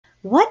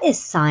What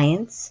is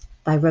Science?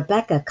 By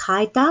Rebecca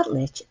Kai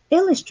Dotlich,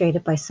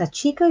 illustrated by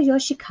Sachiko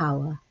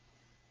Yoshikawa.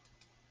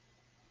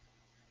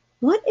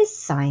 What is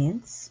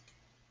science?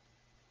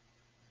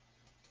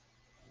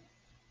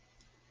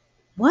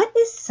 What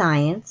is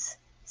science?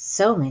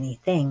 So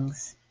many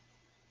things.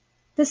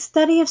 The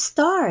study of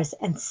stars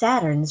and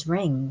Saturn's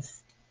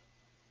rings.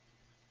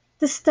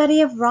 The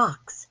study of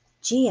rocks,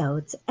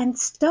 geodes, and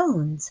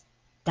stones,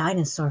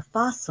 dinosaur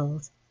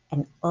fossils,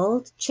 and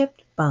old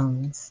chipped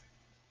bones.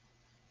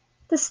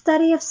 The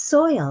study of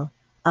soil,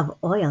 of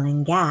oil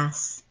and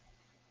gas,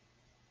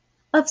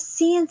 of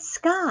sea and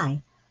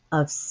sky,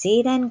 of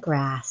seed and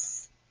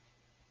grass,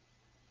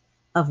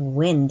 of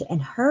wind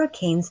and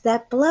hurricanes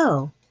that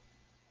blow,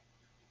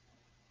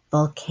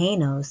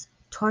 volcanoes,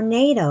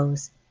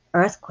 tornadoes,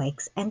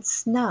 earthquakes, and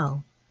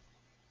snow.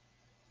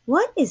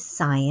 What is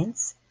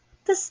science?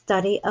 The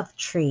study of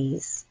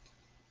trees,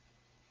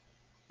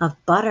 of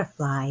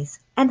butterflies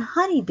and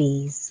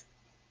honeybees,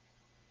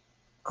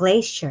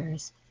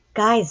 glaciers,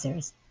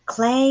 geysers,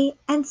 clay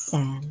and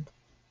sand,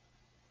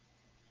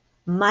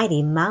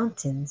 mighty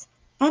mountains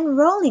and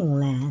rolling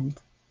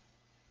land,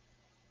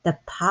 the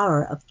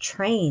power of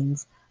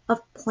trains, of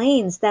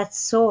planes that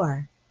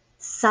soar.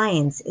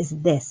 Science is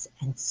this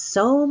and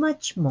so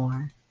much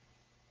more.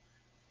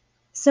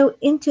 So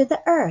into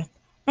the earth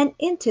and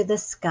into the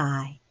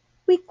sky,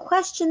 we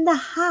question the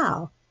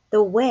how,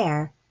 the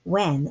where,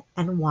 when,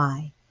 and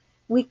why.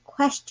 We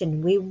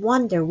question, we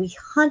wonder, we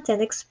hunt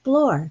and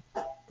explore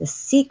the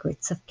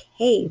secrets of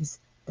caves,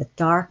 the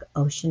dark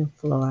ocean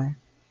floor.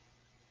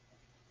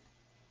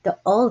 The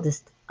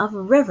oldest of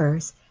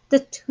rivers, the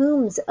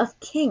tombs of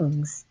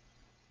kings.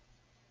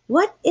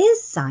 What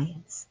is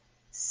science?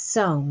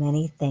 So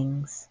many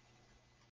things.